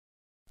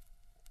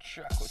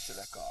Track or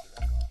select.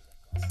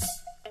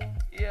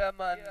 Yeah,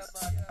 man.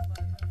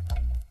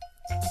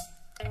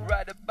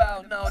 Right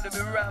about now, let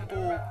me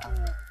ramble.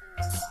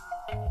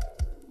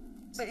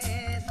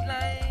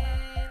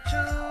 Baseline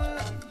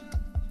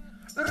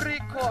to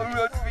Rico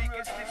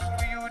Rodriguez, this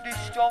for you, this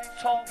strong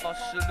tongue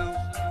muscle.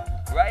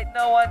 Right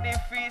now on the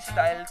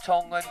freestyle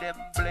tongue and them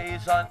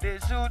blaze on the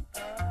zoot.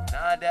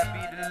 Now that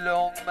be the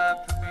long man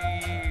for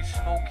me.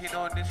 Smoking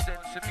on the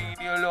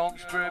sensimania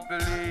lungs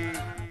preferably.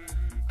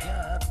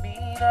 Got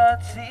me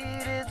not see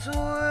it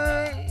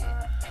way.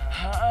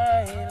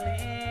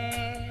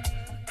 Highly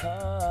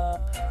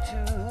come to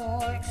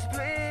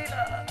explain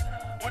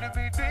what it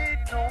be did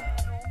no.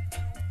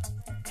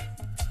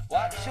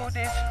 Watch you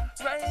this,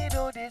 ride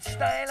on this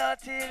style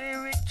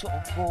artillery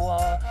tongue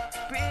on.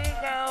 Bring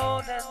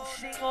out and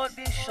sing on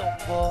this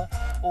song,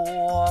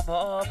 warm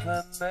up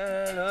a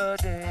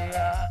melody.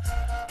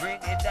 Bring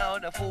it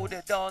down for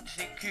the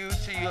dancing cue,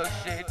 so you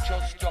said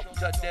just drop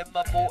to them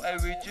about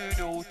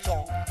original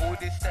tongue. For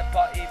the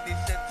stepper in the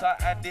center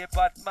and the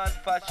Batman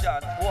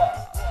fashion.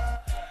 Wow.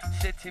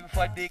 Setting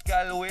for the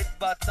girl with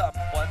bottom.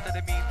 One to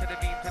the mean, to the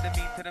mean, to the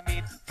mean, to the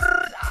mean.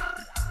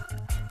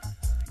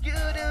 You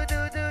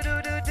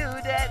do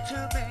that to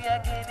me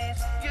again.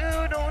 It's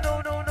you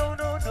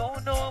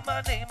no,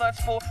 my name is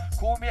for.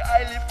 Call me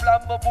highly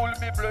flammable,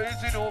 me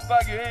blazing up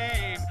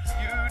again.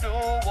 You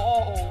know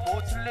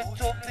what to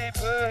lift up the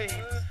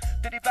pain.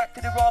 Did it back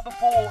to the rhyme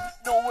before,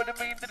 know what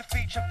I mean to the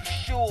feature for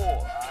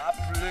sure. I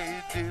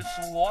played this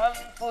one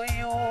for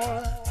you.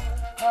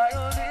 I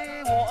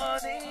only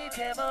want it,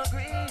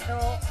 evergreen,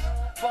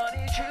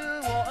 funny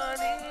true, what I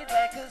need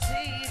like a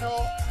casino.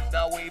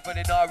 Now waving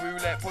in our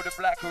roulette for the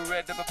black or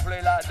red, I'ma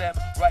play like them.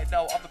 Right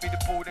now I'ma be the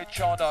bull that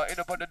China, in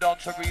up on the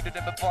dance arena,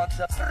 them a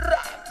bouncer.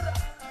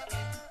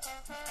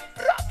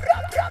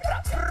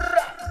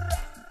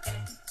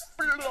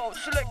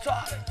 Selector,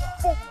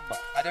 boom,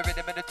 and the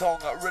rhythm in the tongue,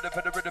 rhythm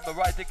for the rhythm,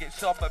 right to get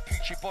some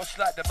peachy boss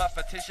like the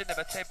mathematician,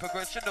 never take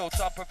progressional,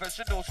 some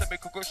professional,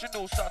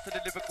 semi-congressional, start to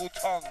the lyrical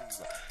tongue.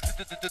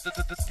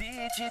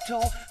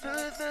 Digital,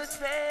 the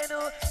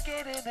channel,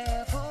 get in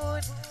the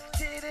phone,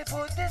 did it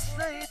put this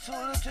light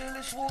all till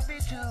it's what me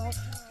do.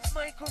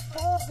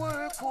 Microphone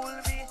work, call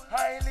me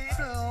highly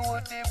blue,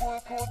 when they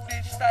work up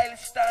this style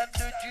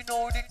standard, you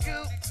know the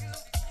cue.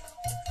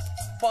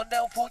 Fun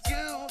down for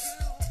you.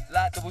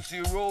 Like double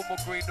zero, my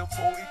brain no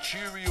multi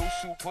Cheerio,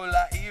 super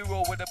like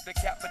hero. When up the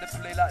cap and I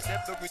play like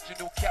them,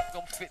 original cap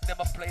don't fit them.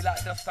 I play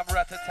like dust, I'm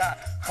rat-a-tat.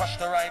 Crush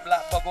the rhyme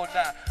like bug on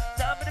that.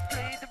 Now I'm gonna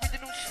play the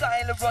original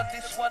style. I run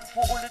this one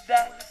for all of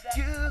that.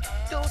 You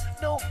don't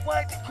know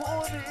why they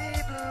call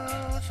me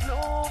blues.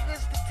 Long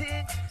as the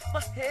thing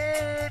my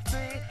head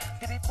be.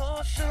 Did it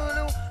more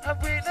solo? I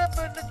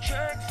remember the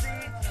track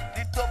scene.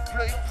 Did not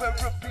play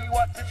therapy.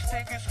 What this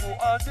thing is what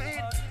I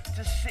need.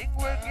 To sing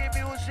reggae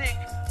music.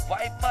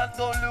 Vibe man,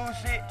 don't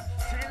lose it.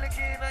 Till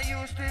again I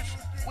use this.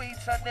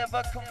 Weights, I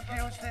never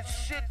confuse this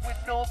shit with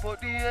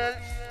nobody else.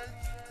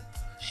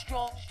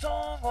 Strong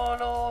tongue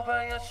all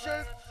over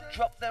yourself.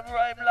 Drop them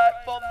rhyme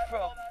like bomb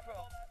from